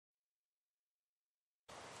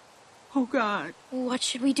Oh, God. What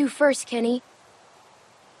should we do first, Kenny?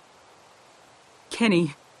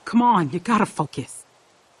 Kenny, come on, you gotta focus.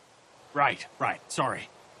 Right, sorry.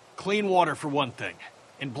 Clean water for one thing.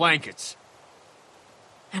 And blankets.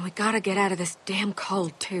 And we gotta get out of this damn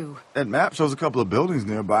cold, too. That map shows a couple of buildings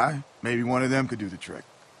nearby. Maybe one of them could do the trick.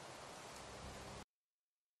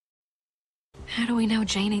 How do we know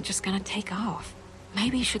Jane ain't just gonna take off?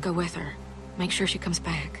 Maybe you should go with her. Make sure she comes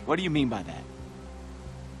back. What do you mean by that?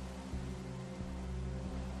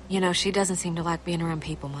 You know, she doesn't seem to like being around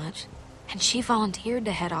people much. And she volunteered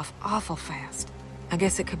to head off awful fast. I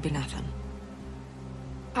guess it could be nothing.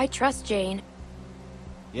 I trust Jane.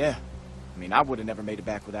 Yeah. I mean, I would have never made it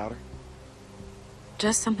back without her.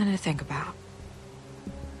 Just something to think about.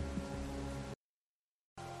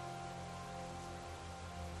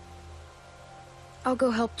 I'll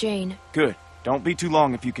go help Jane. Good. Don't be too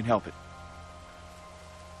long if you can help it.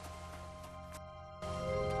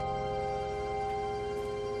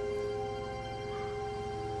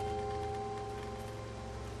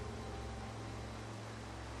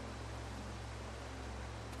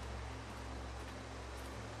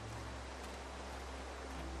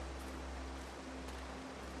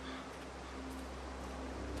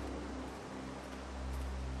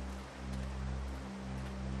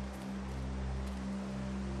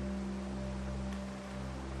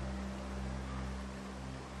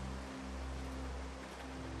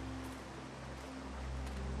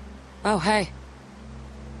 Oh, hey.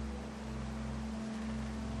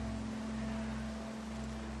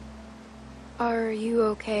 Are you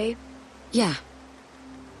okay? Yeah.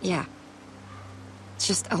 It's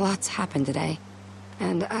just a lot's happened today.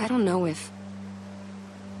 And I don't know if...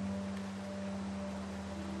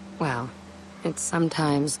 Well, it's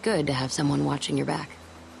sometimes good to have someone watching your back.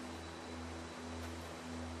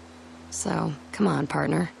 So, come on,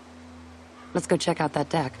 partner. Let's go check out that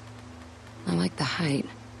deck. I like the height.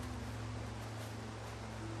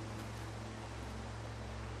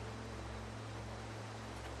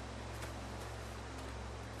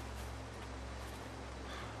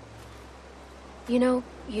 You know,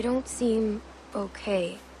 you don't seem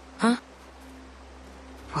okay. Huh?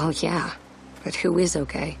 Well, yeah. But who is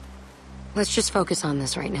okay? Let's just focus on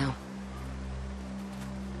this right now.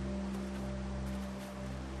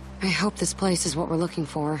 I hope this place is what we're looking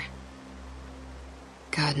for.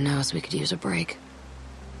 God knows we could use a break.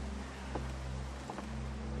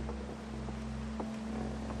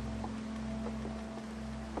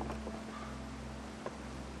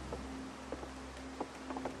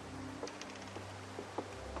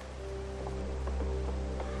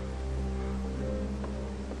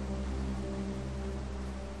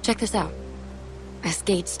 Check this out. This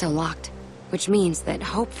gate's still locked, which means that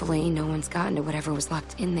hopefully no one's gotten to whatever was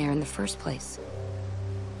locked in there in the first place.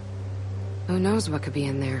 Who knows what could be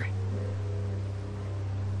in there?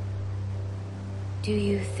 Do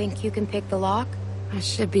you think you can pick the lock? I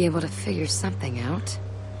should be able to figure something out.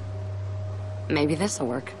 Maybe this'll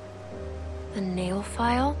work. The nail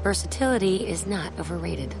file? Versatility is not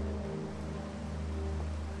overrated.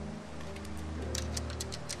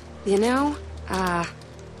 You know, it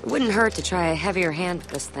wouldn't hurt to try a heavier hand with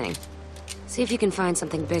this thing. See if you can find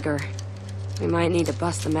something bigger. We might need to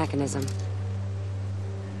bust the mechanism.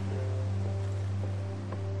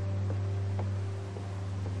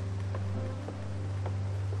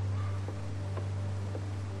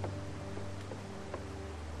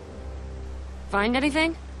 Find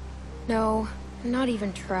anything? No, not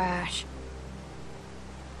even trash.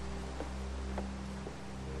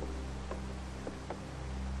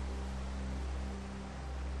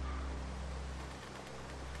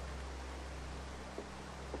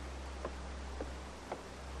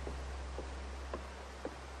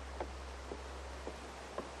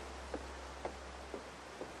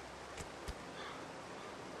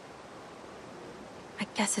 I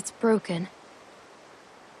guess it's broken.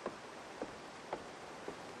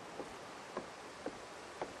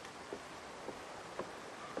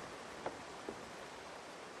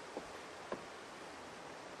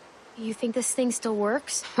 You think this thing still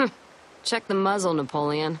works? Check the muzzle,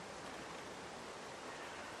 Napoleon.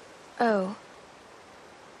 Oh.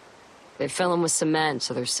 They fill them with cement,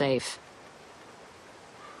 so they're safe.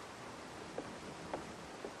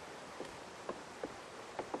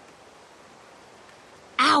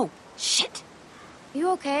 Ow! Shit! You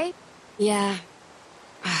okay? Yeah.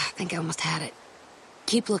 I think I almost had it.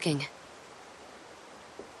 Keep looking.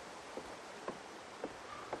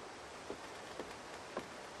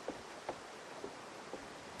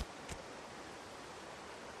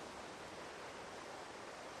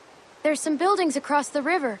 There's some buildings across the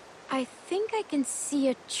river. I think I can see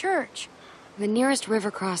a church. The nearest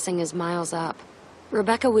river crossing is miles up.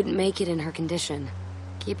 Rebecca wouldn't make it in her condition.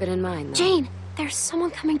 Keep it in mind, though. Jane, there's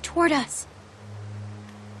someone coming toward us.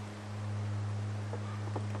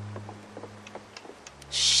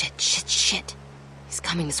 Shit. He's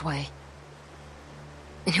coming this way.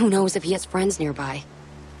 And who knows if he has friends nearby.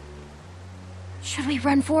 Should we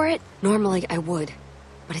run for it? Normally I would,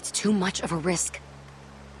 but it's too much of a risk.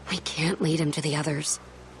 We can't lead him to the others.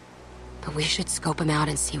 But we should scope him out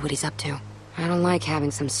and see what he's up to. I don't like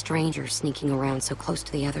having some stranger sneaking around so close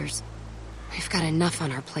to the others. We've got enough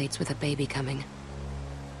on our plates with a baby coming.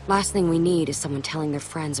 Last thing we need is someone telling their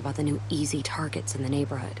friends about the new easy targets in the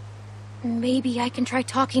neighborhood. Maybe I can try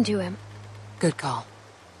talking to him. Good call.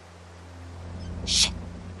 Shit!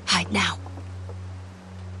 Hide now!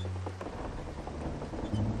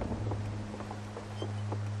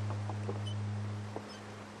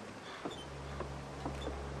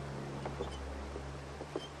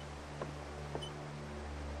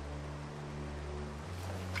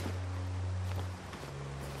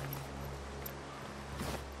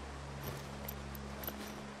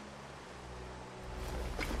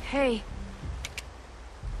 Hey.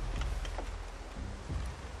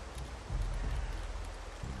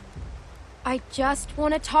 I just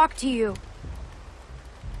want to talk to you.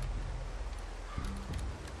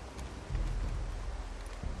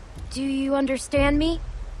 Do you understand me?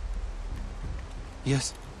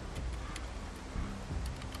 Yes.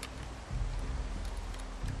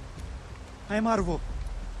 I'm Arvo.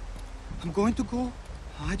 I'm going to go.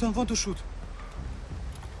 I don't want to shoot.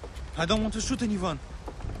 I don't want to shoot anyone.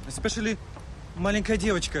 Especially маленькая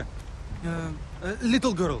девочка.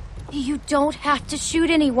 Little girl. You don't have to shoot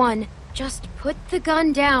anyone. Just put the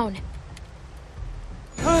gun down.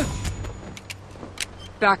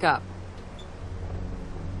 Back up.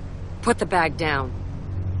 Put the bag down.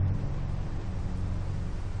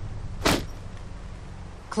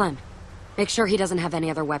 Clem, make sure he doesn't have any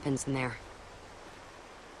other weapons in there.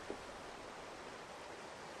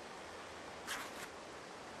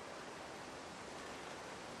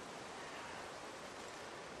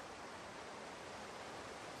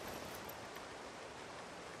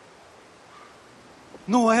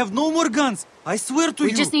 No, I have no more guns. I swear to you.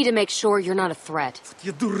 We just need to make sure you're not a threat.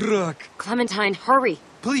 Я дурак. Clementine, hurry.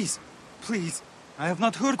 Please. I have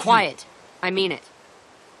not hurt you. Quiet. I mean it.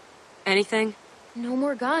 Anything? No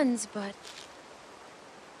more guns, but...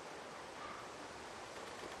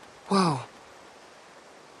 Whoa.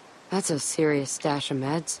 That's a serious stash of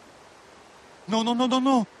meds.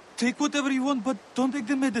 No. Take whatever you want, but don't take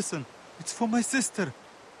the medicine. It's for my sister.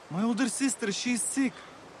 My older sister, she's sick.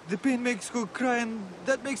 The pain makes her cry, and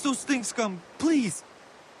that makes those things come. Please.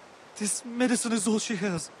 This medicine is all she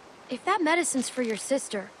has. If that medicine's for your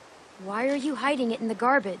sister, why are you hiding it in the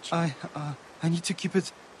garbage? I need to keep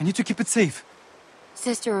it safe.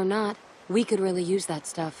 Sister or not, we could really use that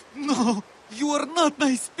stuff. No, you are not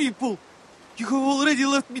nice people. You have already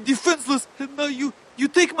left me defenseless, and now you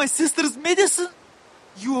take my sister's medicine?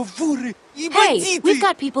 You are worried. Hey, we've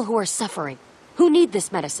got people who are suffering, who need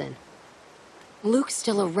this medicine. Luke's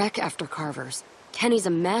still a wreck after Carver's. Kenny's a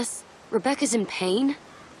mess. Rebecca's in pain.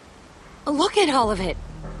 Look at all of it.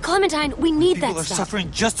 Clementine, we need that stuff. People are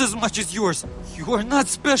suffering just as much as yours. You are not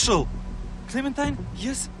special. Clementine,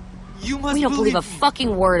 yes, you must We don't believe a me.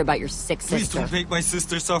 fucking word about your sick sister. Please don't make my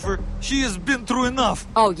sister suffer. She has been through enough.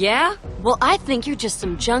 Oh, yeah? Well, I think you're just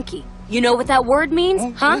some junkie. You know what that word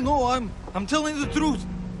means, huh? No, I'm telling the truth.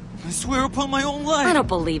 I swear upon my own life. I don't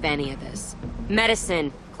believe any of this.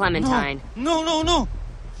 Medicine, Clementine. No.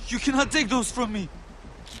 You cannot take those from me.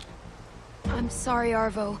 I'm sorry,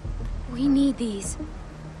 Arvo. We need these.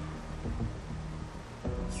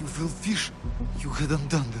 You will wish you hadn't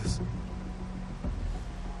done this.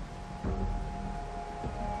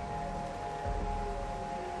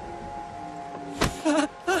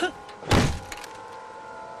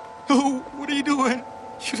 Oh, what are you doing?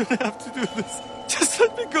 You don't have to do this. Just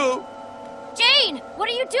let me go. Jane, what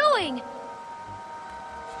are you doing?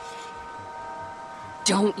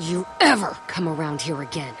 Don't you ever come around here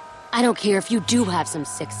again. I don't care if you do have some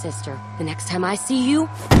sick sister. The next time I see you,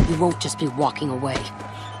 you won't just be walking away.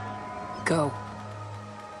 Go.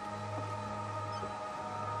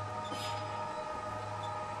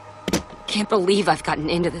 Can't believe I've gotten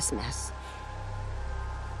into this mess.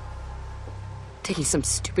 Taking some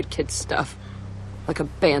stupid kid's stuff. Like a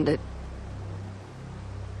bandit.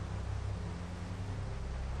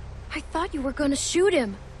 I thought you were gonna shoot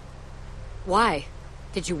him. Why?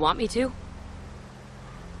 Did you want me to?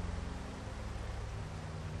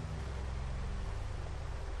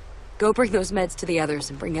 Go bring those meds to the others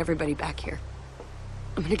and bring everybody back here.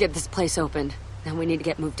 I'm gonna get this place opened. Then we need to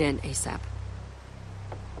get moved in ASAP.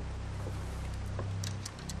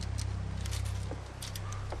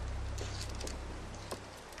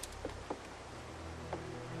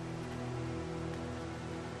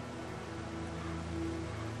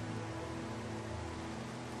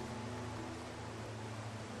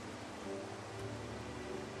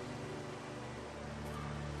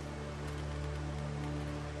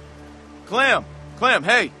 Clem,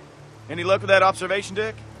 hey. Any luck with that observation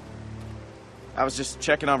deck? I was just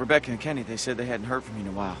checking on Rebecca and Kenny. They said they hadn't heard from you in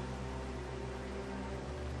a while.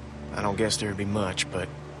 I don't guess there'd be much, but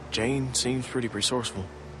Jane seems pretty resourceful.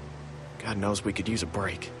 God knows we could use a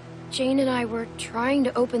break. Jane and I were trying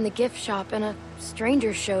to open the gift shop and a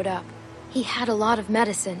stranger showed up. He had a lot of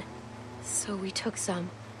medicine, so we took some.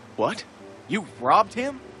 What? You robbed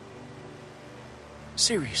him?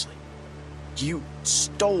 Seriously? You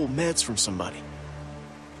stole meds from somebody?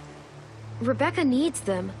 Rebecca needs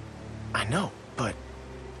them. I know, but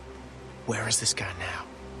where is this guy now?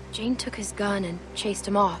 Jane took his gun and chased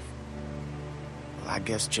him off. Well, I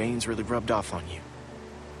guess Jane's really rubbed off on you.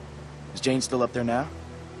 Is Jane still up there now?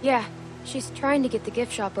 Yeah, she's trying to get the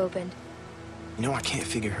gift shop opened. You know, I can't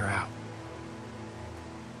figure her out.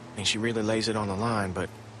 I mean, she really lays it on the line, but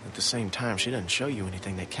at the same time, she doesn't show you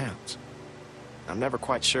anything that counts. I'm never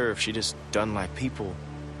quite sure if she just doesn't like people, or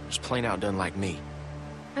just plain out doesn't like me.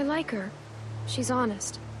 I like her. She's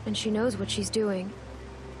honest, and she knows what she's doing.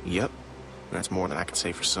 Yep, that's more than I can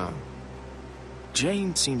say for some.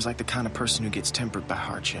 Jane seems like the kind of person who gets tempered by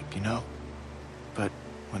hardship, you know? But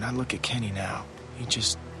when I look at Kenny now, he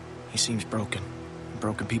seems broken.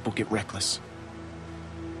 Broken people get reckless.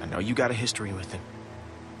 I know you got a history with him.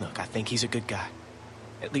 Look, I think he's a good guy.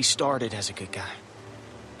 At least started as a good guy.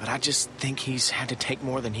 But I just think he's had to take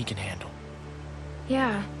more than he can handle.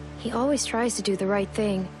 Yeah, he always tries to do the right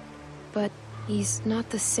thing. But he's not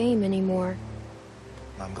the same anymore.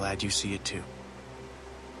 I'm glad you see it too.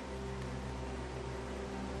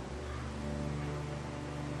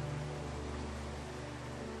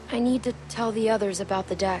 I need to tell the others about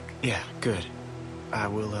the deck. Yeah, good.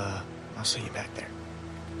 I'll see you back there.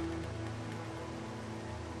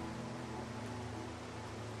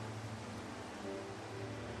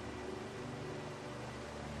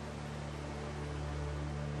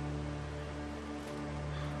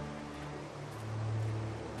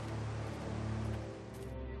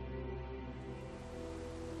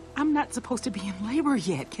 I'm not supposed to be in labor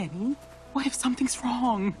yet, Kenny. What if something's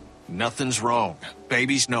wrong? Nothing's wrong.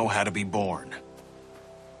 Babies know how to be born.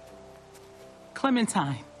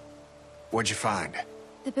 Clementine. What'd you find?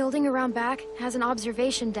 The building around back has an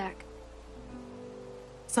observation deck.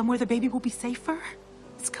 Somewhere the baby will be safer?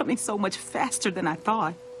 It's coming so much faster than I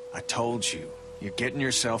thought. I told you. You're getting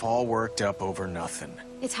yourself all worked up over nothing.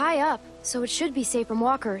 It's high up, so it should be safe from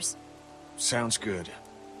walkers. Sounds good.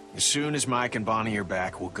 As soon as Mike and Bonnie are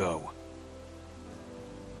back, we'll go.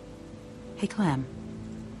 Hey, Clem.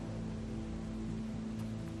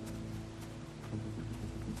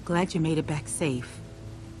 Glad you made it back safe.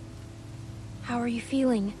 How are you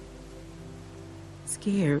feeling?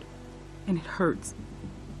 Scared. And it hurts.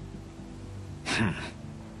 I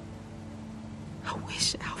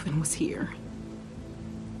wish Alvin was here.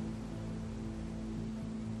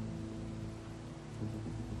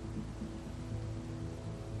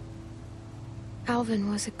 Alvin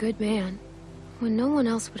was a good man. When no one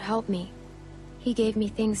else would help me, he gave me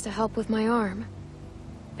things to help with my arm.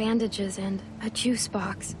 Bandages and a juice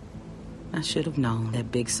box. I should have known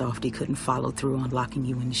that big softy couldn't follow through on locking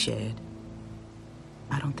you in the shed.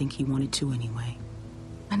 I don't think he wanted to anyway.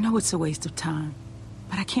 I know it's a waste of time,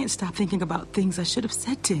 but I can't stop thinking about things I should have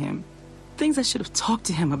said to him. Things I should have talked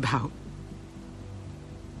to him about.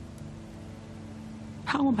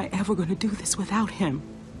 How am I ever going to do this without him?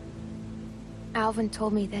 Alvin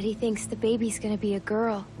told me that he thinks the baby's gonna be a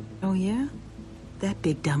girl. Oh, yeah? That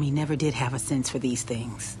big dummy never did have a sense for these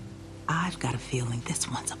things. I've got a feeling this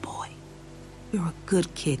one's a boy. You're a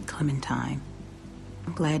good kid, Clementine.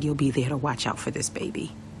 I'm glad you'll be there to watch out for this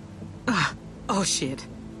baby. Oh, shit.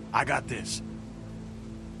 I got this.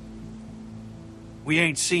 We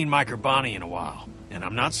ain't seen Mike or Bonnie in a while, and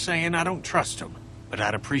I'm not saying I don't trust them, but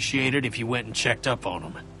I'd appreciate it if you went and checked up on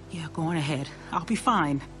them. Yeah, go on ahead. I'll be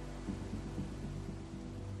fine.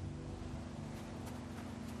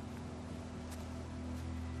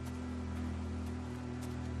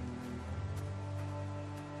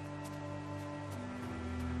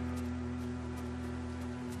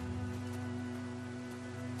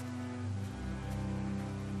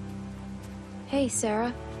 Hey,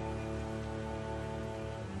 Sarah.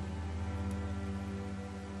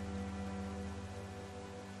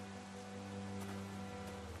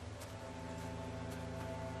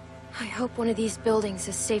 I hope one of these buildings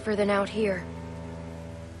is safer than out here.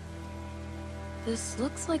 This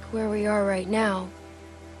looks like where we are right now.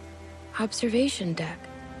 Observation deck.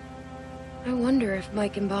 I wonder if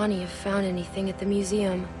Mike and Bonnie have found anything at the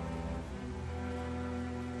museum.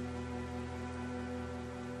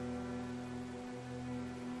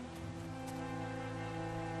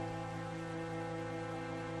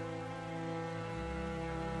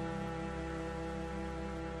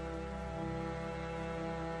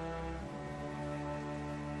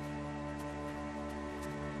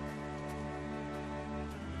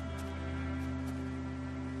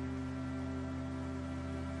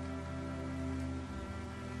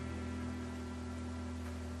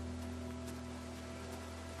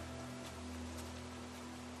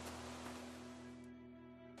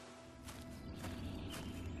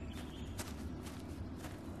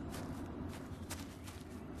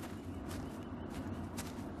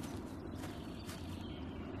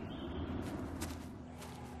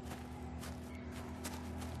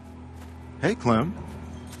 Hey, Clem.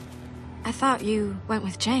 I thought you went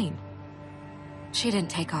with Jane. She didn't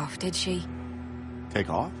take off, did she? Take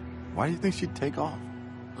off? Why do you think she'd take off?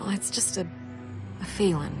 Well, it's just a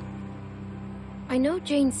feeling. I know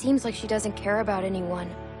Jane seems like she doesn't care about anyone,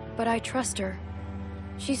 but I trust her.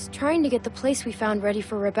 She's trying to get the place we found ready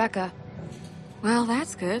for Rebecca. Well,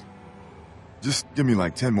 that's good. Just give me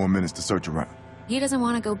like 10 more minutes to search around. He doesn't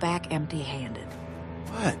want to go back empty-handed.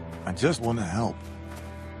 What? I just want to help.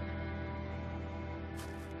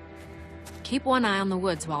 Keep one eye on the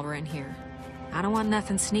woods while we're in here. I don't want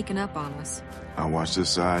nothing sneaking up on us. I'll watch this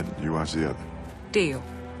side, you watch the other. Deal.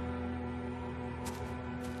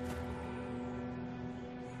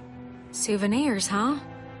 Souvenirs, huh?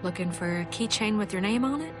 Looking for a keychain with your name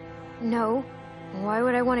on it? No. Why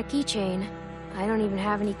would I want a keychain? I don't even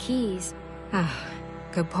have any keys. Ah,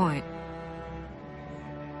 good point.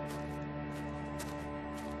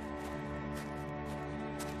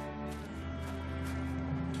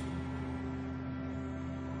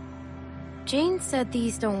 Jane said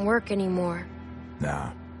these don't work anymore.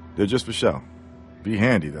 Nah, they're just for show. Be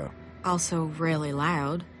handy, though. Also really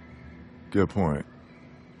loud. Good point.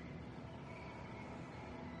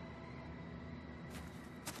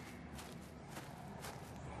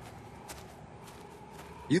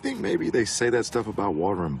 You think maybe they say that stuff about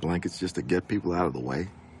water and blankets just to get people out of the way?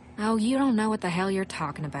 Oh, you don't know what the hell you're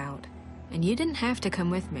talking about. And you didn't have to come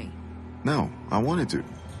with me. No, I wanted to.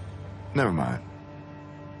 Never mind.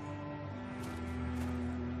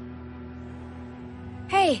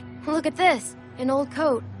 Hey, look at this. An old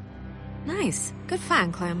coat. Nice. Good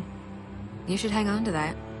find, Clem. You should hang on to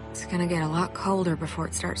that. It's gonna get a lot colder before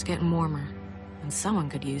it starts getting warmer. And someone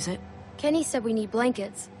could use it. Kenny said we need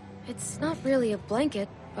blankets. It's not really a blanket,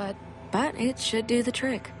 but... But it should do the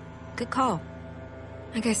trick. Good call.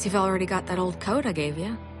 I guess you've already got that old coat I gave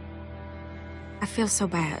you. I feel so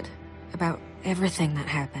bad about everything that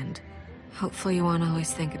happened. Hopefully you won't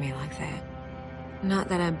always think of me like that. Not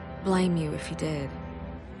that I blame you if you did.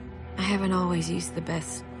 I haven't always used the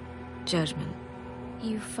best judgment.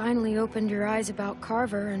 You finally opened your eyes about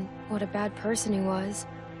Carver and what a bad person he was.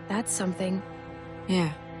 That's something.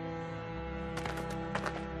 Yeah.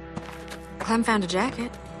 Clem found a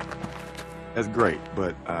jacket. That's great,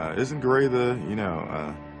 but isn't Gray the,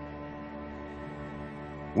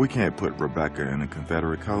 we can't put Rebecca in a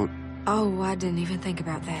Confederate coat. Oh, I didn't even think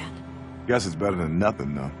about that. Guess it's better than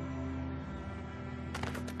nothing, though.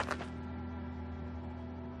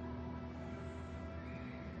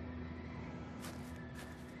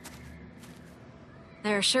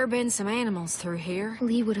 There sure been some animals through here.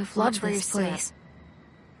 Lee would have loved this place.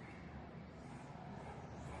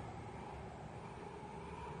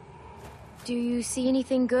 Do you see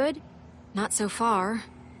anything good? Not so far,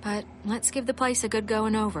 but let's give the place a good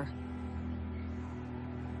going over.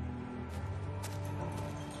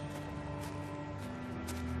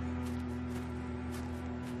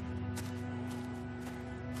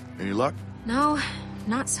 Any luck? No,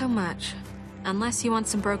 not so much. Unless you want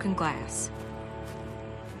some broken glass.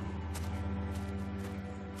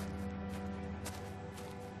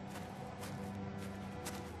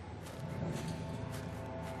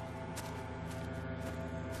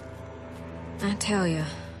 I tell you,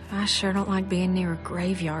 I sure don't like being near a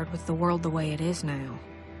graveyard with the world the way it is now.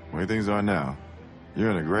 The way things are now,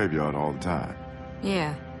 you're in a graveyard all the time.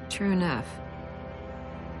 Yeah, true enough.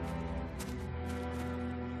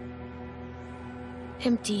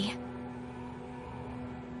 Empty.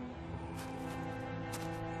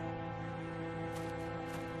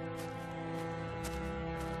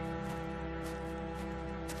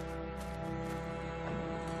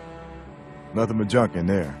 Nothing but junk in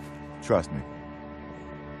there. Trust me.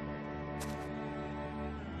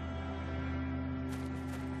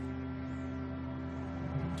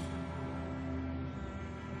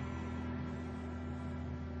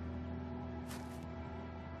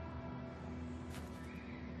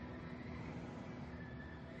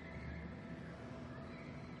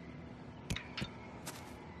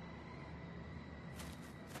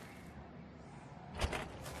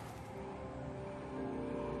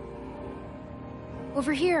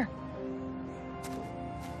 Over here.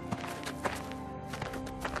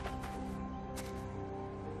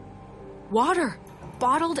 Water!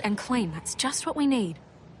 Bottled and clean. That's just what we need.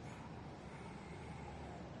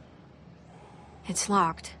 It's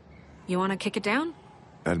locked. You want to kick it down?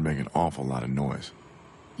 That'd make an awful lot of noise.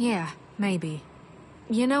 Yeah, maybe.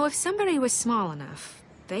 You know, if somebody was small enough,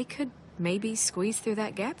 they could maybe squeeze through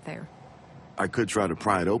that gap there. I could try to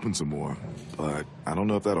pry it open some more, but I don't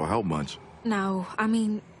know if that'll help much. No, I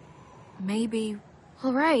mean, maybe...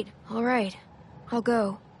 All right. I'll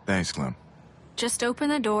go. Thanks, Clem. Just open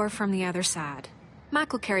the door from the other side.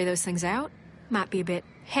 Mike will carry those things out. Might be a bit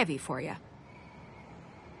heavy for you.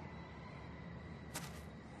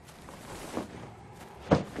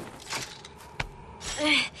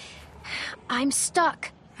 I'm stuck.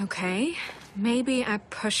 Okay, maybe I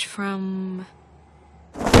push from...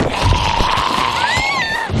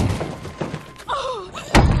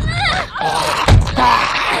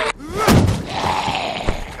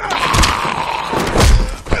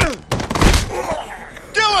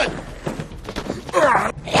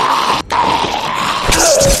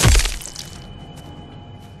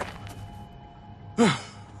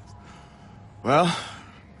 Well,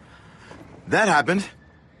 that happened.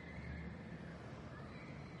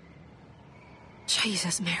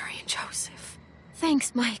 Jesus, Mary and Joseph.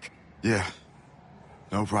 Thanks, Mike. Yeah,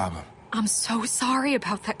 no problem. I'm so sorry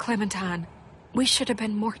about that, Clementine. We should have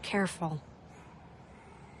been more careful.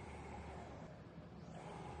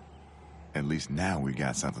 At least now we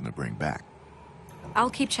got something to bring back.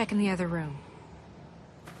 I'll keep checking the other room.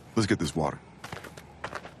 Let's get this water.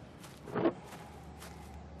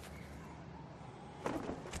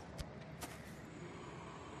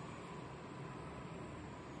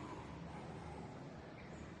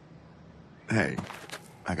 Hey,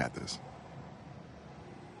 I got this.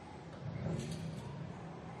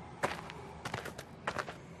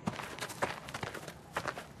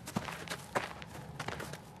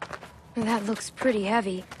 That looks pretty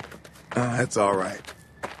heavy. It's all right.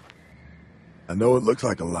 I know it looks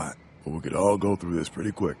like a lot, but we could all go through this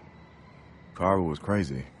pretty quick. Carver was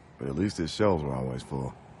crazy, but at least his shelves were always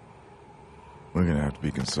full. We're gonna have to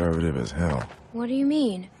be conservative as hell. What do you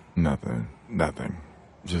mean? Nothing.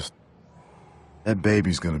 Just... that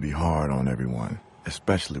baby's gonna be hard on everyone,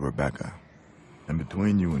 especially Rebecca. And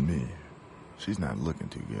between you and me, she's not looking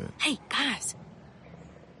too good. Hey, guys.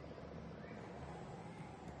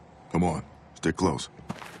 Come on, stick close.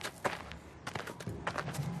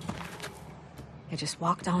 It just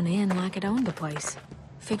walked on in like it owned the place.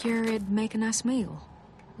 Figure it'd make a nice meal.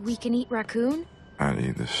 We can eat raccoon? I'd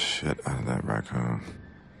eat the shit out of that raccoon.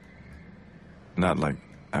 Not like,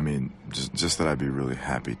 I mean, just that I'd be really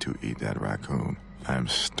happy to eat that raccoon. I am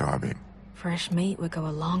starving. Fresh meat would go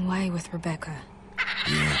a long way with Rebecca.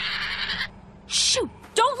 Yeah. Shoot!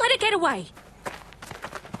 Don't let it get away!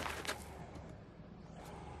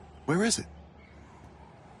 Where is it?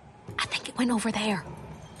 I think it went over there.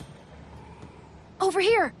 Over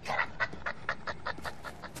here!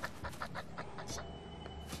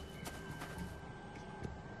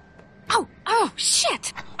 Oh,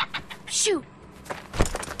 shit! Shoot!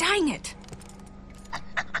 Dang it!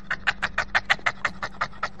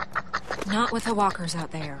 Not with the walkers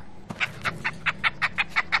out there.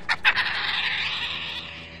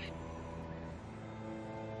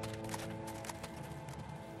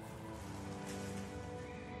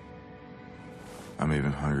 I'm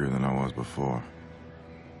even hungrier than I was before.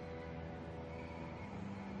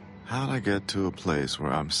 How'd I get to a place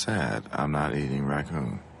where I'm sad I'm not eating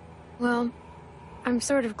raccoon? Well, I'm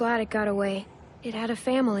sort of glad it got away. It had a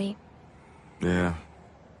family. Yeah,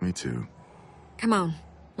 me too. Come on,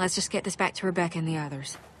 let's just get this back to Rebecca and the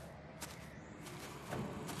others.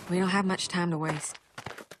 We don't have much time to waste.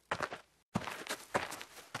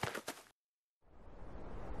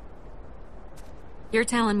 You're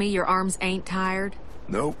telling me your arms ain't tired?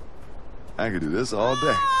 Nope. I could do this all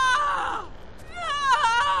day.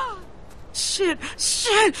 Shit!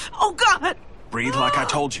 Oh, God! Breathe like I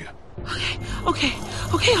told you. Okay.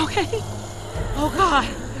 Oh, God.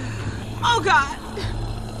 Oh,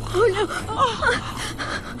 no.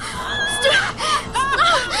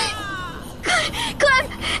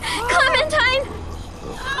 Clementine!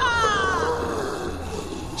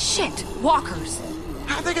 Shit, walkers.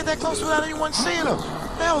 How'd they get that close without anyone seeing them?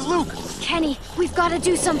 Hell's Luke? Kenny, we've got to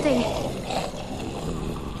do something.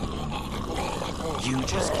 You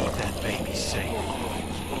just keep that baby safe.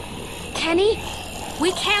 Kenny?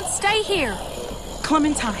 We can't stay here.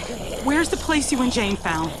 Clementine, where's the place you and Jane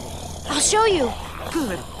found? I'll show you.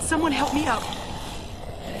 Good. Someone help me up.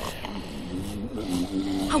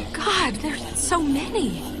 Oh, God, there's so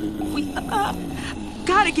many. We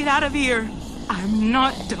gotta get out of here. I'm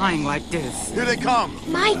not dying like this. Here they come.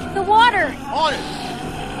 Mike, the water. On it.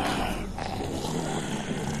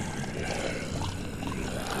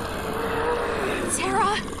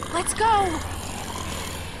 Sarah, let's go.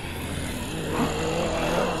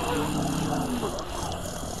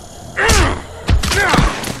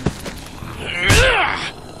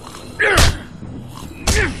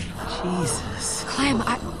 Jesus. Clem,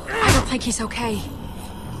 I don't think he's okay.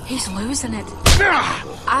 He's losing it.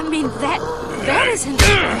 I mean, that isn't...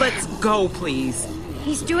 Let's go, please.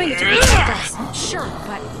 He's doing it to protect us. Sure,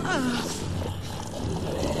 but...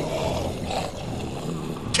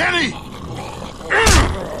 Kenny!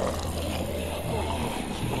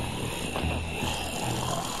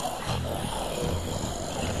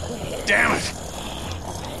 Damn it!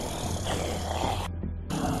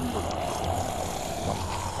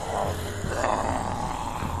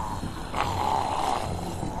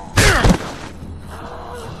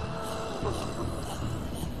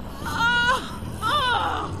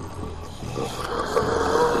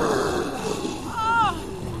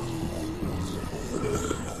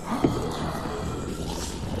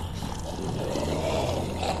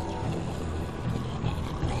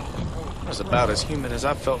 That's about as human as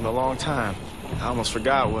I've felt in a long time. I almost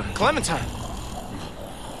forgot what... Clementine!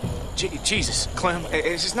 Jesus, Clem,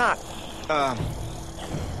 it's just not...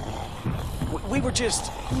 We were just...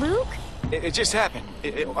 Luke? It just happened.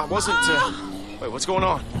 I wasn't, Wait, what's going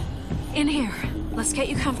on? In here. Let's get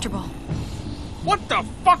you comfortable. What the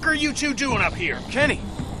fuck are you two doing up here? Kenny,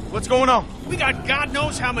 what's going on? We got God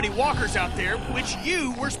knows how many walkers out there, which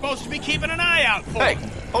you were supposed to be keeping an eye out for. Hey,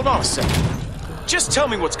 hold on a second. Just tell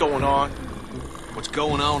me what's going on. What's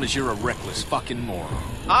going on is you're a reckless fucking moron.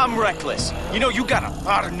 I'm reckless. You know, you got a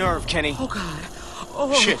lot of nerve, Kenny. Oh, God.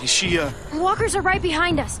 Oh. Shit, is she, Walkers are right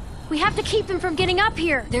behind us. We have to keep them from getting up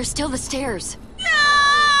here. There's still the stairs.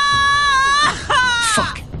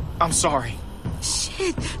 Fuck. I'm sorry.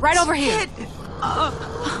 Shit. Right over here. Shit.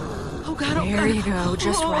 Oh, God. Oh, There God. you go.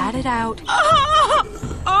 Just ride it out.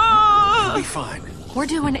 You'll be fine. We're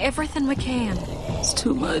doing everything we can. It's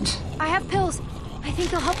too much. I have pills. I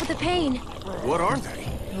think they'll help with the pain. What are they?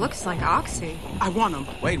 Looks like Oxy. I want them.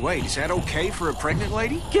 Wait, is that okay for a pregnant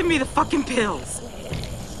lady? Give me the fucking pills.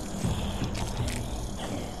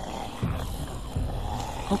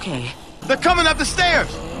 Okay. They're coming up the stairs!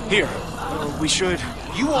 Here. We should...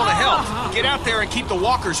 You want to help? Get out there and keep the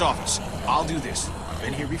walkers off us. I'll do this. I've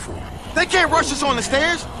been here before. They can't rush us on the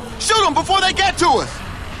stairs! Shoot them before they get to us!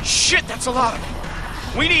 Shit, that's a lot of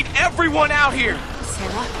them. We need everyone out here.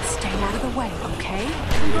 Sarah, stay out of the way, okay?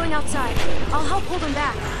 I'm going outside. I'll help hold them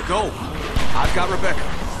back. Go. I've got Rebecca.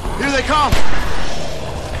 Here they come!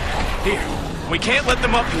 Here. We can't let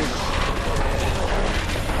them up here.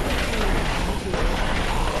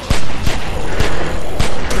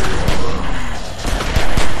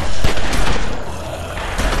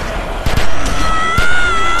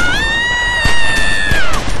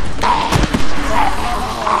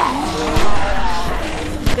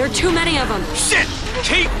 There are too many of them. Shit!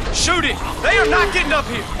 Keep shooting! They are not getting up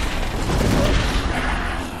here!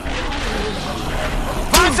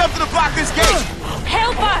 Find something to block this gate!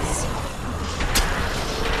 Help us!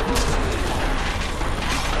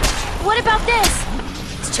 What about this?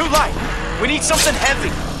 It's too light. We need something heavy.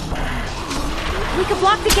 We can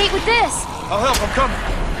block the gate with this. I'll help. I'm coming.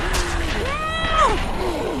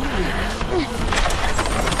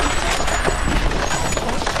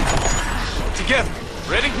 Together.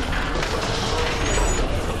 Ready?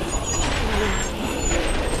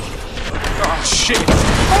 Oh, shit.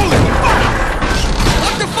 Holy fuck!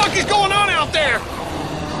 What the fuck is going on out there?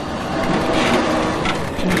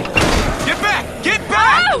 Get back! Get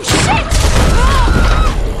back! Oh, shit!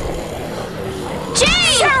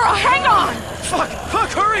 Jane! Sarah, hang on! Fuck! Fuck,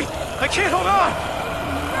 hurry! I can't hold on!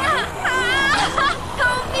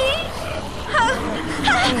 Help me!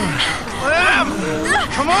 Clem!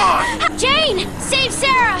 Come on! Jane! Save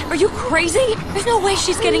Sarah! Are you crazy? There's no way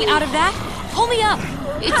she's getting out of that. Pull me up.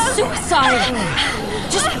 It's suicide.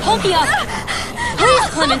 Just pull me up. Please,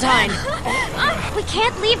 Clementine. We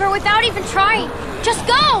can't leave her without even trying. Just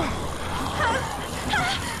go!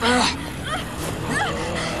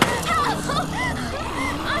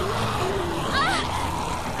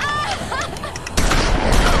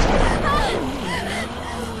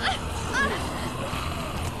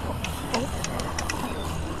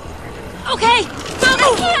 Okay.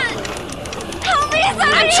 I can't! Help me!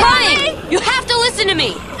 Somebody I'm trying. You have to listen to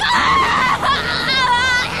me.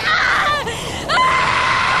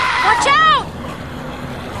 Watch out!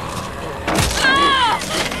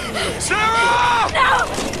 Sarah! No!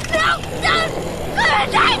 No! No!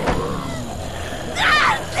 Clementine!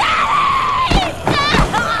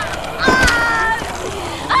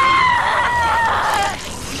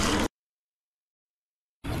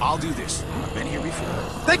 I'll do this. I've been here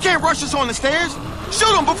before. They can't rush us on the stairs!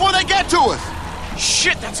 Shoot them before they get to us!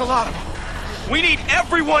 Shit, that's a lot of them. We need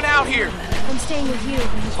everyone out here. I'm staying with you.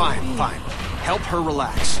 Fine. Help her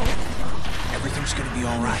relax. Everything's gonna be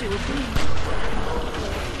all right.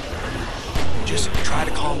 Just try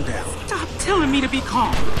to calm down. Stop telling me to be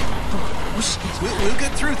calm. Oh, shit. We'll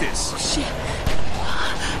get through this. Shit.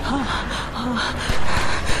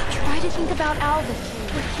 Think about Alvin.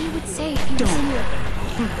 What he would say if he was in your...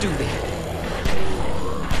 Don't do that.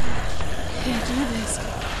 Can't do this.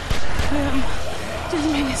 Just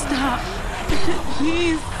make it stop.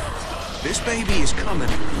 Please. This baby is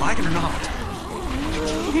coming, like it or not.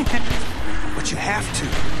 But you have to.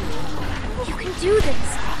 You can do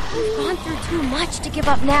this. We've gone through too much to give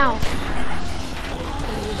up now.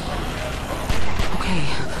 Okay.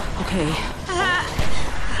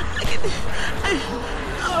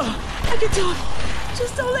 I can do it.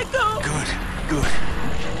 Just don't let go. Good.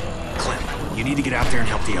 Clem, you need to get out there and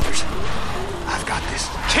help the others. I've got this.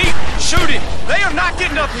 Keep shooting! They are not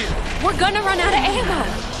getting up here! We're gonna run out of ammo.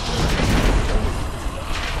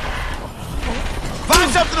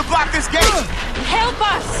 Find something to block this gate! Help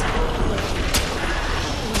us!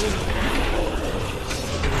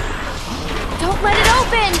 Don't let it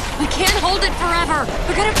open! We can't hold it forever.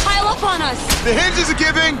 They're gonna pile up on us. The hinges are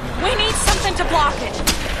giving! We need something to block it.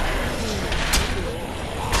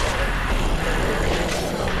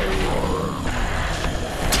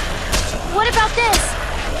 What about this?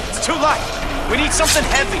 It's too light! We need something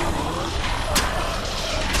heavy!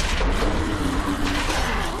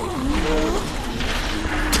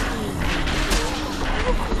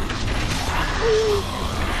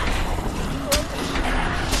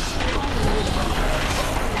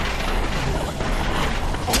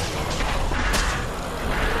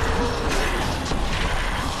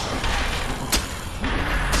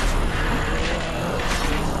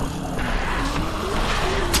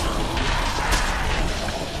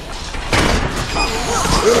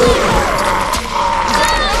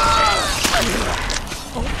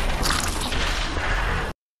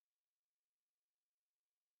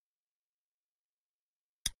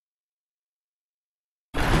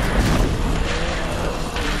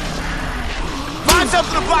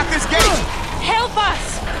 Something to block this gate! Help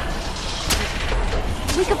us!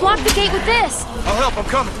 We could block the gate with this. I'll help, I'm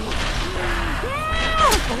coming.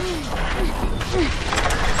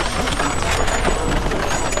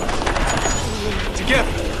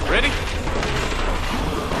 Together. Ready?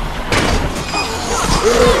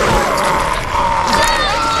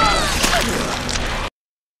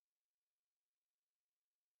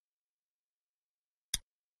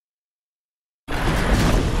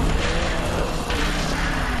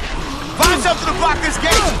 Something to block this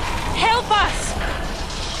gate! Help us!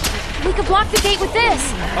 We could block the gate with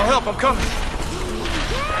this. I'll help, I'm coming.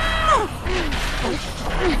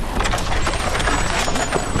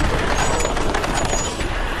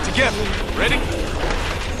 Together. Ready?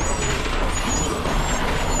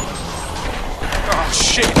 Oh,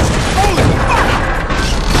 shit! Holy fuck!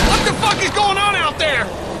 What the fuck is going on out there?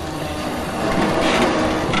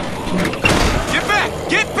 Get back!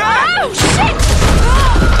 Get back! Oh, shit!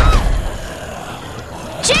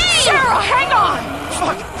 Jane! Sarah, hang on!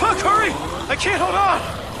 Fuck, hurry! I can't hold on!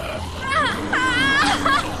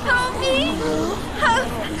 Help me!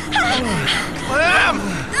 Clem!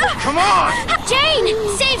 Come on! Jane!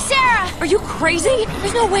 Save Sarah! Are you crazy?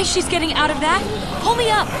 There's no way she's getting out of that. Pull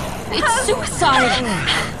me up. It's suicide.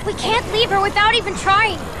 We can't leave her without even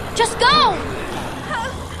trying. Just go!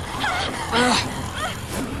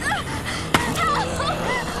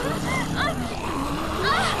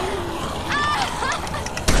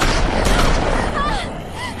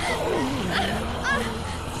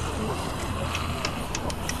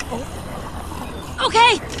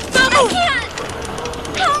 Okay, I can't!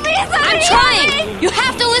 Help me! I'm trying! You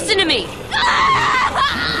have to listen to me!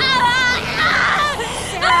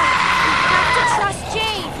 Sarah, you have to trust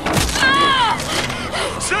Jane!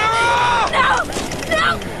 Sarah! No!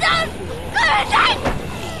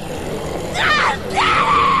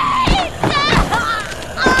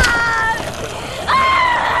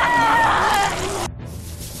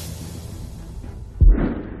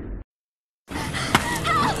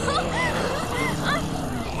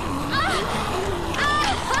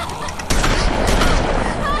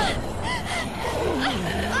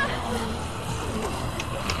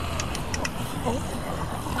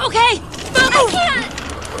 Okay, move! I can't!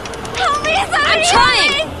 Help me! I'm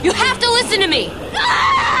trying! You have to listen to me!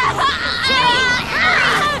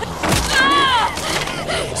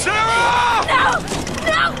 Sarah!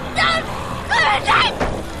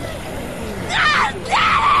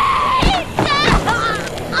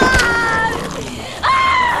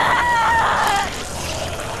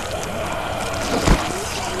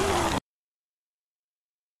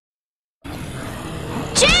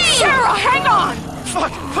 Sarah, hang on!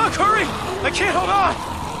 Fuck, hurry! I can't hold on!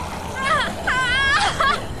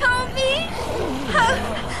 Help me!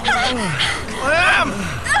 Clem!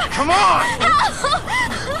 Come on!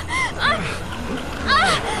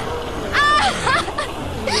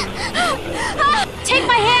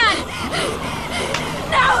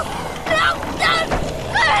 No! No! Don't!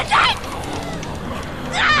 Clementine!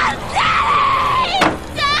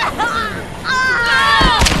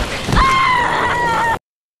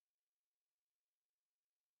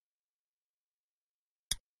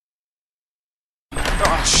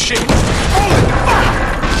 Oh, shit! Holy fuck!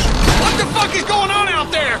 What the fuck is going on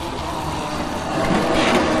out there?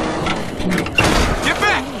 Get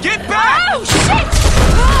back! Get back! Oh, shit!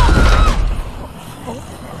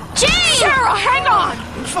 Gee! Sarah, hang on!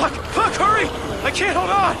 Fuck! Fuck, hurry! I can't hold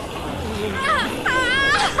on!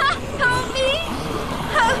 Help me!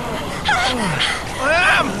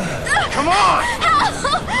 Clem! Come on!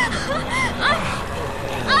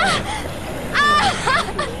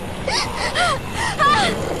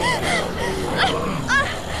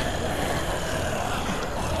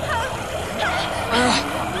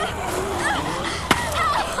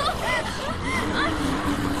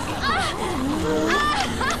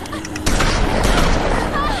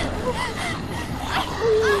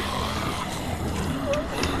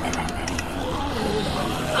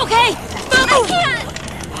 Okay, I can't!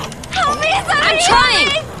 Help me, somebody! I'm trying!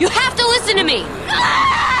 You have to listen to me!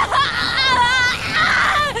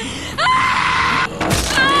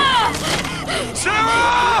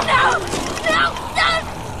 Sarah! No! No! Don't!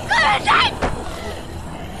 Clementine!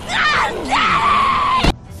 Daddy!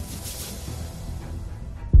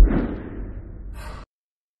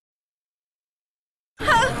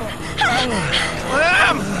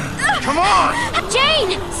 Clem! Come on!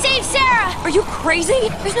 Jane! Save Sarah! Are you crazy?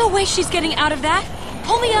 There's no way she's getting out of that.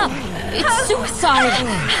 Pull me up. It's suicide.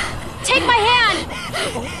 Take my hand!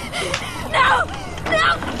 No!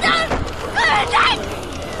 No! Don't! Clementine!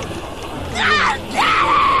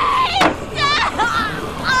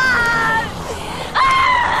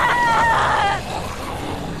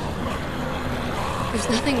 There's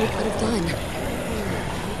nothing we could have done.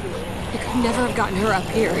 We could never have gotten her up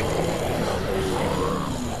here. We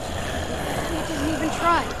didn't even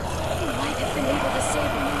try. You might have been able to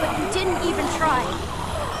save me, but you didn't even try.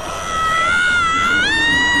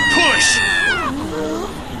 Push!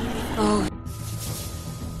 Oh.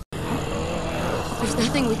 There's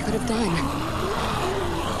nothing we could have done.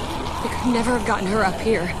 We could never have gotten her up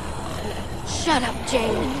here. Shut up,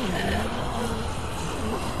 Jane.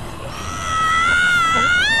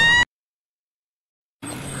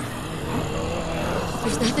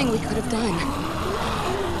 There's nothing we could have done.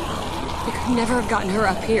 We could never have gotten her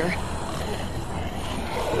up here.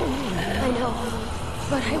 I know,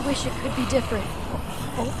 but I wish it could be different.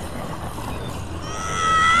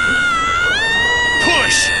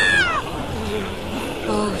 Push!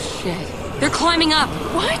 Oh, shit. They're climbing up.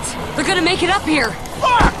 What? They're gonna make it up here.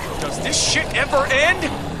 Fuck! Does this shit ever end?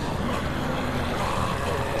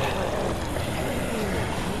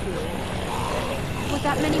 With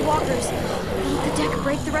that many walkers, won't the deck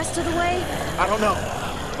break the rest of the way? I don't know.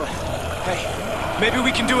 But, hey, maybe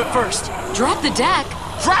we can do it first. Drop the deck?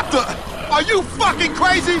 Drop the... Are you fucking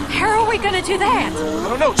crazy? How are we gonna do that? I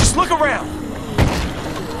don't know, just look around.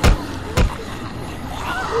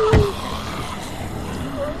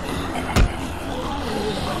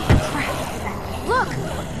 Look!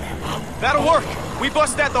 That'll work. We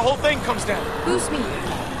bust that, the whole thing comes down. Boost me.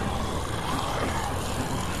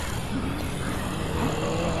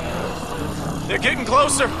 They're getting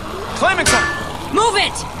closer. Clementine! Move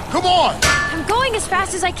it! Come on! I'm going as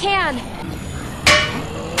fast as I can.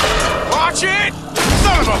 Watch it!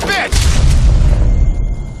 Son of a bitch!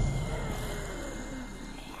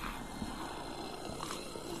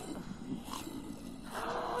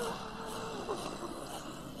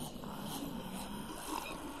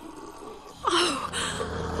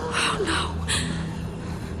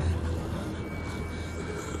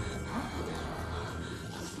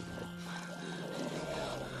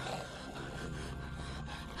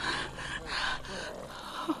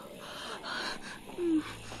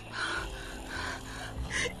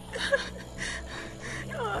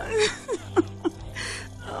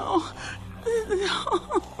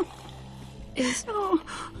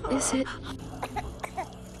 Is it?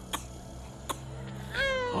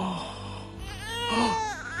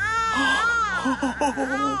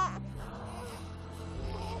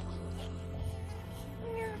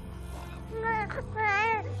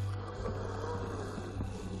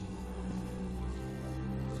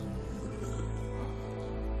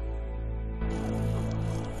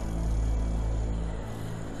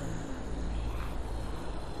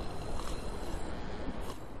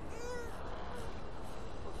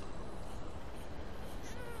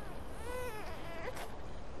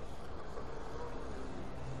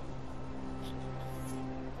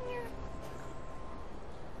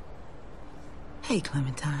 Hey,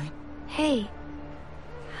 Clementine. Hey.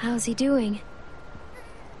 How's he doing?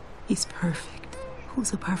 He's perfect.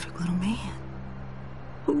 Who's a perfect little man?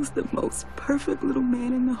 Who's the most perfect little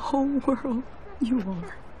man in the whole world? You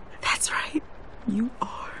are. That's right. You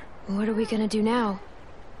are. What are we gonna do now?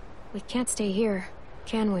 We can't stay here,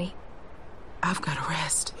 can we? I've got to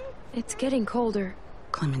rest. It's getting colder.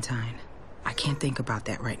 Clementine, I can't think about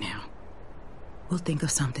that right now. We'll think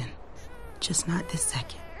of something. Just not this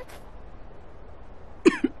second.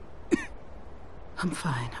 I'm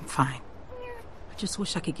fine. I just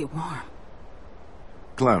wish I could get warm.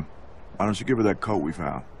 Clem, why don't you give her that coat we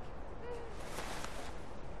found?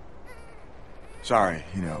 Sorry,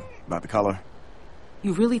 you know, about the color.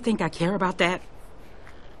 You really think I care about that?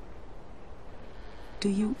 Do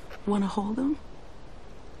you want to hold him?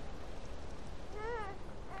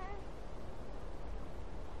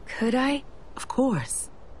 Could I? Of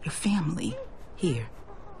course. Your family. Here.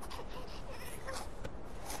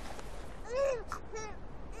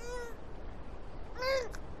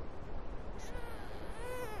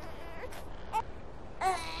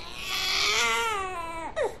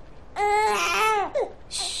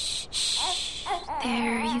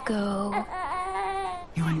 There you go.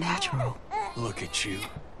 You're a natural. Look at you,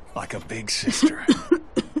 like a big sister.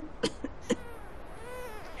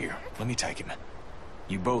 Here, let me take him.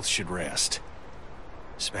 You both should rest.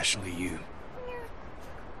 Especially you.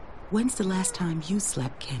 When's the last time you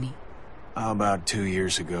slept, Kenny? About 2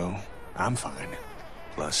 years ago. I'm fine.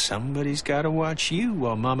 Plus, somebody's gotta watch you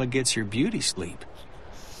while Mama gets her beauty sleep.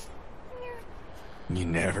 You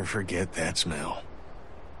never forget that smell.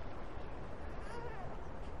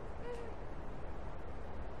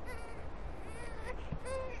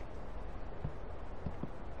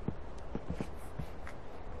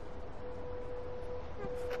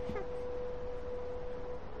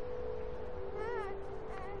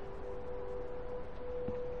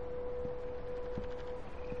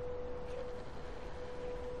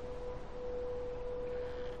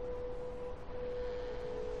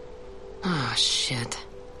 Oh, shit.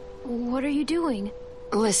 What are you doing?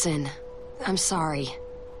 Listen, I'm sorry.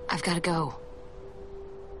 I've gotta go.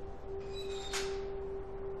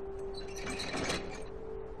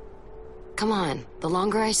 Come on, the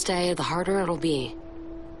longer I stay, the harder it'll be.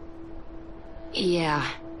 Yeah,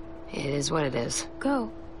 it is what it is.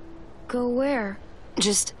 Go. Go where?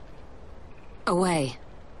 Just... away,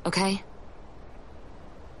 okay?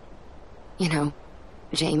 You know,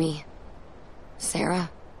 Jamie,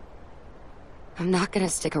 Sarah... I'm not gonna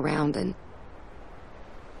stick around and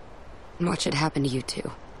watch it happen to you too.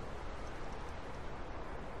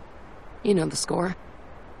 You know the score.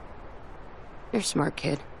 You're a smart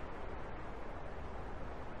kid.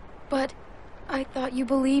 But I thought you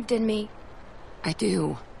believed in me. I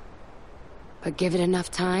do. But give it enough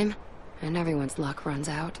time, and everyone's luck runs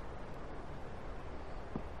out.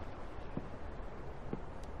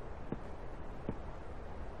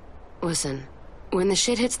 Listen, when the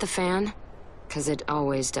shit hits the fan, 'cause it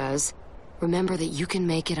always does, remember that you can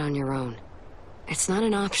make it on your own. It's not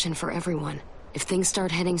an option for everyone. If things start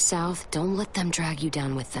heading south, don't let them drag you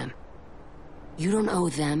down with them. You don't owe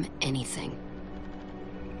them anything.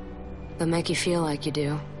 They'll make you feel like you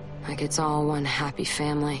do, like it's all one happy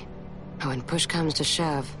family. And when push comes to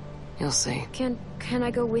shove, you'll see. Can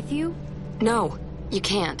I go with you? No, you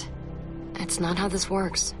can't. That's not how this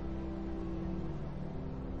works.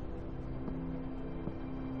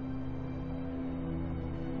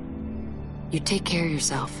 You take care of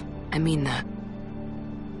yourself. I mean that.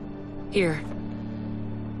 Here.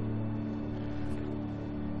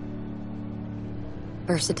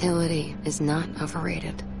 Versatility is not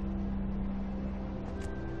overrated.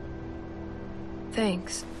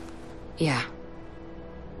 Thanks. Yeah.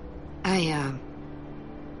 I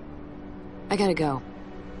gotta go.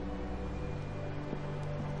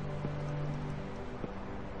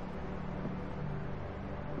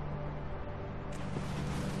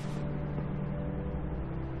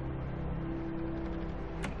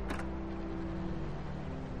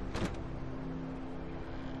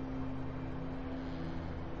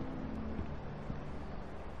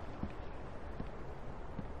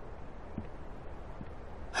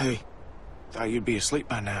 Hey, thought you'd be asleep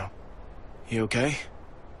by now. You okay?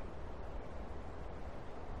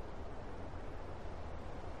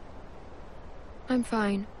 I'm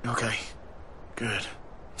fine. Okay, good.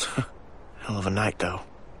 Hell of a night, though.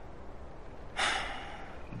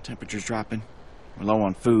 The temperature's dropping. We're low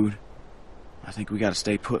on food. I think we gotta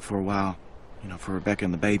stay put for a while, you know, for Rebecca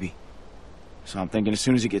and the baby. So I'm thinking as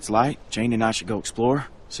soon as it gets light, Jane and I should go explore,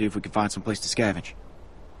 see if we can find some place to scavenge.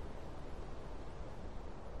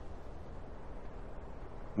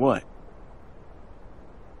 What?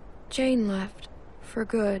 Jane left. For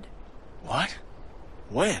good. What?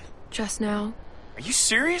 When? Just now. Are you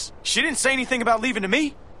serious? She didn't say anything about leaving to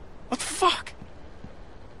me? What the fuck?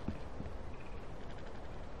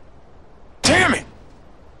 Damn it!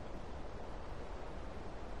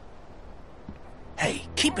 Hey,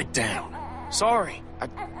 keep it down. Sorry.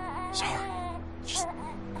 Sorry.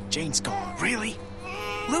 Jane's gone. Really?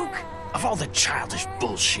 Luke, of all the childish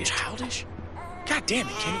bullshit. Childish? God damn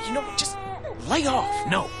it, Kenny. You know what? Just lay off.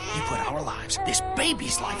 No, you put our lives, this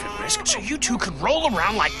baby's life at risk, so you two could roll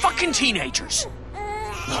around like fucking teenagers.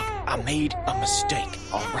 Look, I made a mistake,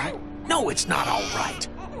 all right? No, it's not all right.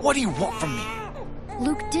 What do you want from me?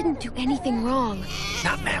 Luke didn't do anything wrong.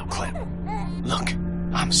 Not now, Clem. Look,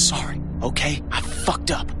 I'm sorry, okay? I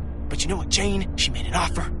fucked up. But you know what, Jane? She made an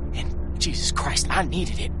offer, and Jesus Christ, I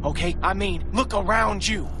needed it, okay? I mean, look around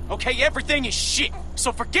you, okay? Everything is shit.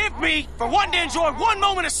 So forgive me for wanting to enjoy one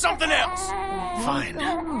moment of something else.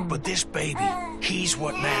 Fine, but this baby, he's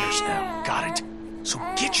what matters now. Got it? So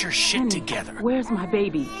get your shit together. Where's my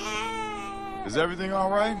baby? Is everything all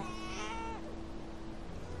right?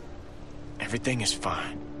 Everything is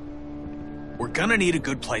fine. We're gonna need a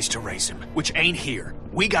good place to raise him, which ain't here.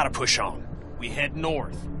 We gotta push on. We head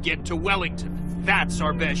north, get to Wellington. That's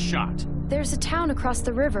our best shot. There's a town across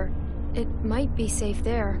the river. It might be safe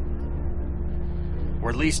there. Or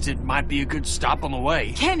at least it might be a good stop on the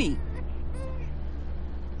way. Kenny!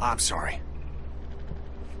 I'm sorry.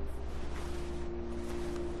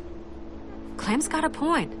 Clem's got a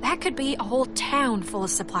point. That could be a whole town full of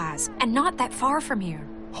supplies, and not that far from here.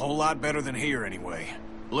 Whole lot better than here, anyway.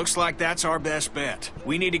 Looks like that's our best bet.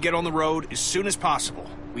 We need to get on the road as soon as possible.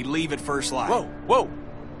 We leave at first light. Whoa, whoa.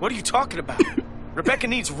 What are you talking about? Rebecca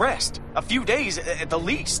needs rest. A few days at the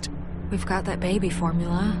least. We've got that baby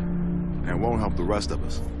formula. And won't help the rest of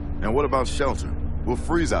us. And what about shelter? We'll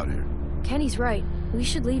freeze out here. Kenny's right. We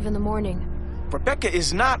should leave in the morning. Rebecca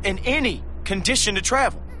is not in any condition to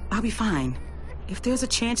travel. I'll be fine. If there's a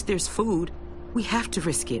chance there's food, we have to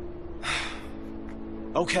risk it.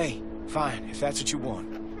 Okay, fine, if that's what you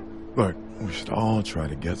want. Look, we should all try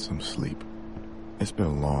to get some sleep. It's been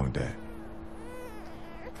a long day.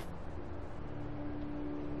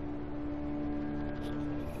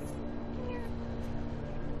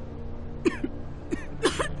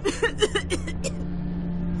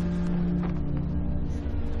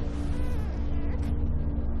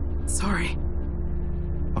 Sorry.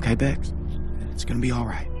 Okay, Bex? It's gonna be all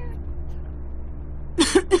right.